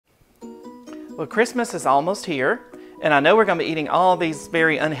Well, Christmas is almost here, and I know we're going to be eating all these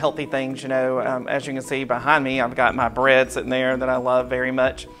very unhealthy things, you know. As you can see behind me, I've got my bread sitting there that I love very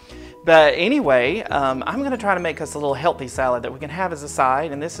much. But anyway, I'm going to try to make us a little healthy salad that we can have as a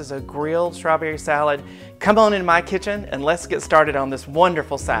side, and this is a grilled strawberry salad. Come on in my kitchen and let's get started on this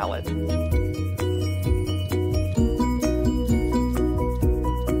wonderful salad.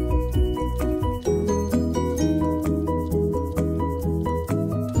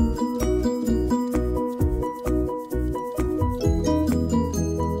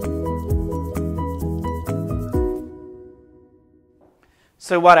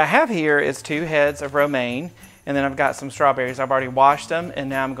 So what I have here is 2 heads of romaine, and then I've got some strawberries. I've already washed them, and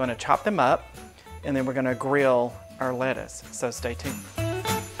now I'm going to chop them up, and then we're going to grill our lettuce. So stay tuned.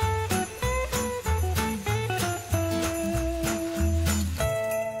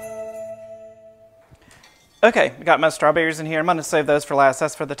 Okay, I got my strawberries in here. I'm going to save those for last.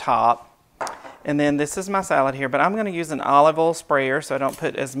 That's for the top. And then this is my salad here, but I'm going to use an olive oil sprayer so I don't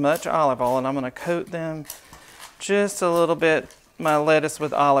put as much olive oil, and I'm going to coat them just a little bit, my lettuce,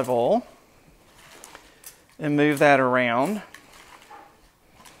 with olive oil, and move that around.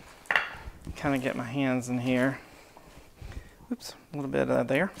 Kind of get my hands in here. Oops, a little bit of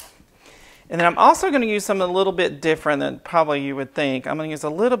there. And then I'm also going to use something a little bit different than probably you would think. I'm going to use a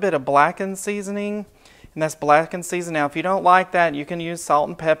little bit of blackened seasoning, and that's blackened seasoning. Now, if you don't like that, you can use salt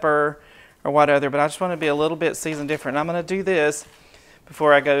and pepper or whatever, but I just want to be a little bit seasoned different. I'm going to do this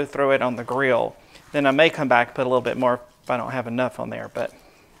before I go throw it on the grill. Then I may come back and put a little bit more if I don't have enough on there, but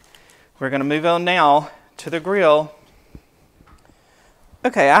we're going to move on now to the grill.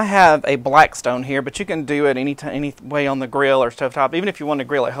 Okay, I have a Blackstone here, but you can do it any way on the grill or stovetop. Even if you want to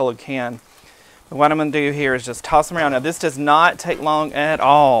grill it whole, you can. But what I'm going to do here is just toss them around. Now, this does not take long at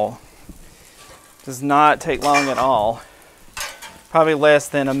all. Does not take long at all. Probably less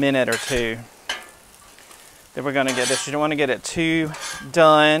than a minute or two. Then we're going to get this. You don't want to get it too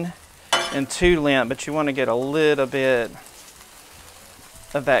done and too limp, but you want to get a little bit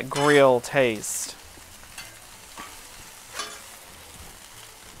of that grill taste.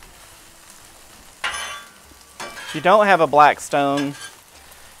 If you don't have a Blackstone,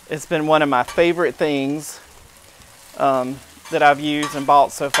 it's been one of my favorite things that I've used and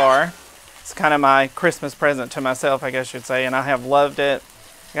bought so far. It's kind of my Christmas present to myself, I guess you'd say, and I have loved it.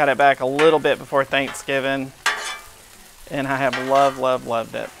 Got it back a little bit before Thanksgiving, and I have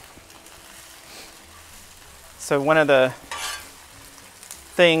loved it. So one of the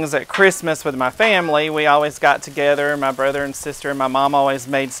things at Christmas with my family, we always got together, my brother and sister and my mom always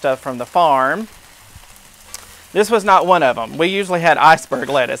made stuff from the farm. This was not one of them. We usually had iceberg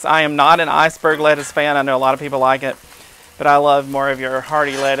lettuce. I am not an iceberg lettuce fan. I know a lot of people like it, but I love more of your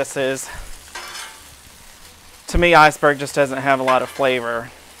hearty lettuces. To me, iceberg just doesn't have a lot of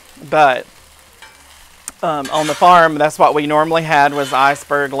flavor, but on the farm, that's what we normally had, was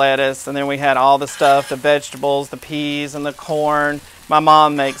iceberg lettuce, and then we had all the stuff, the vegetables, the peas, and the corn. My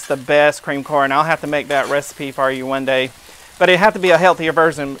mom makes the best cream corn. I'll have to make that recipe for you one day, but it had to be a healthier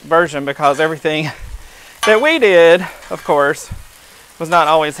version because everything that we did, of course, was not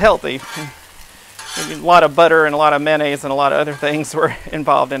always healthy. A lot of butter and a lot of mayonnaise and a lot of other things were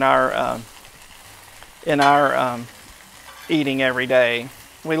involved in our eating every day.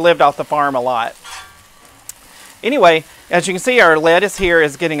 We lived off the farm a lot. Anyway, as you can see, our lettuce here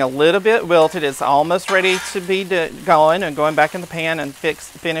is getting a little bit wilted. It's almost ready to be going back in the pan and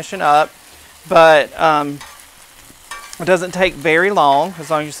finishing up. But it doesn't take very long, as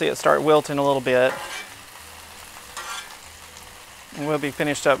long as you see it start wilting a little bit. And we'll be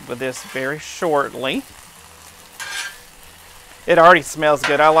finished up with this very shortly. It already smells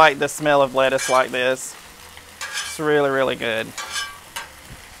good. I like the smell of lettuce like this. It's really good.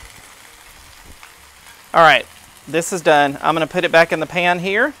 All right. This is done. I'm going to put it back in the pan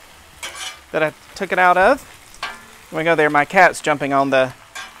here that I took it out of. When we go there, my cat's jumping on the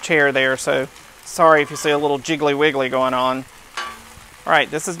chair there, so sorry if you see a little jiggly wiggly going on. All right,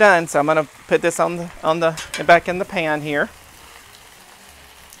 this is done, so I'm going to put this back in the pan here.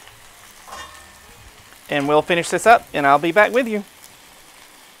 And we'll finish this up, and I'll be back with you.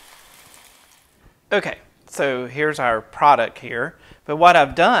 Okay, so here's our product here. But what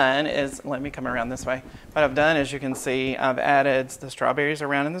I've done is, let me come around this way. What I've done, as you can see, I've added the strawberries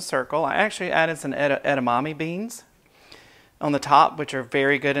around in the circle. I actually added some edamame beans on the top, which are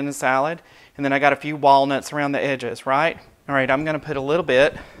very good in the salad. And then I got a few walnuts around the edges, right? All right, I'm going to put a little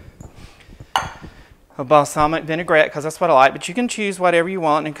bit of balsamic vinaigrette because that's what I like. But you can choose whatever you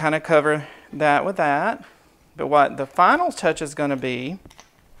want and kind of cover that with that. But what the final touch is going to be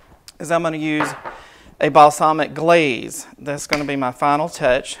is I'm going to use a balsamic glaze. That's going to be my final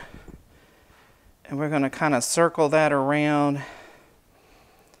touch. And we're going to kind of circle that around,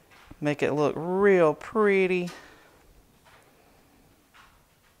 make it look real pretty.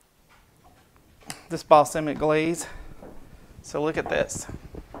 This balsamic glaze. So look at this.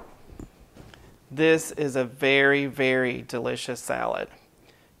 This is a very, very delicious salad.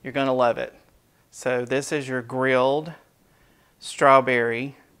 You're going to love it. So this is your grilled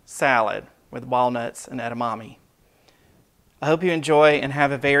strawberry salad with walnuts and edamame. I hope you enjoy and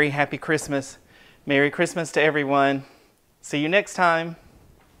have a very happy Christmas. Merry Christmas to everyone. See you next time.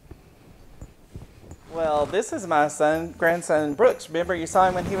 Well, this is my grandson Brooks. Remember, you saw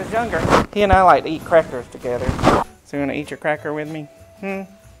him when he was younger. He and I like to eat crackers together. So you want to eat your cracker with me?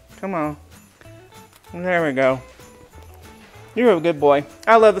 Come on. There we go. You're a good boy.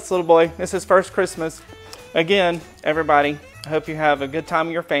 I love this little boy. This is his first Christmas. Again, everybody, I hope you have a good time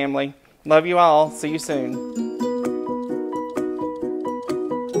with your family. Love you all. See you soon.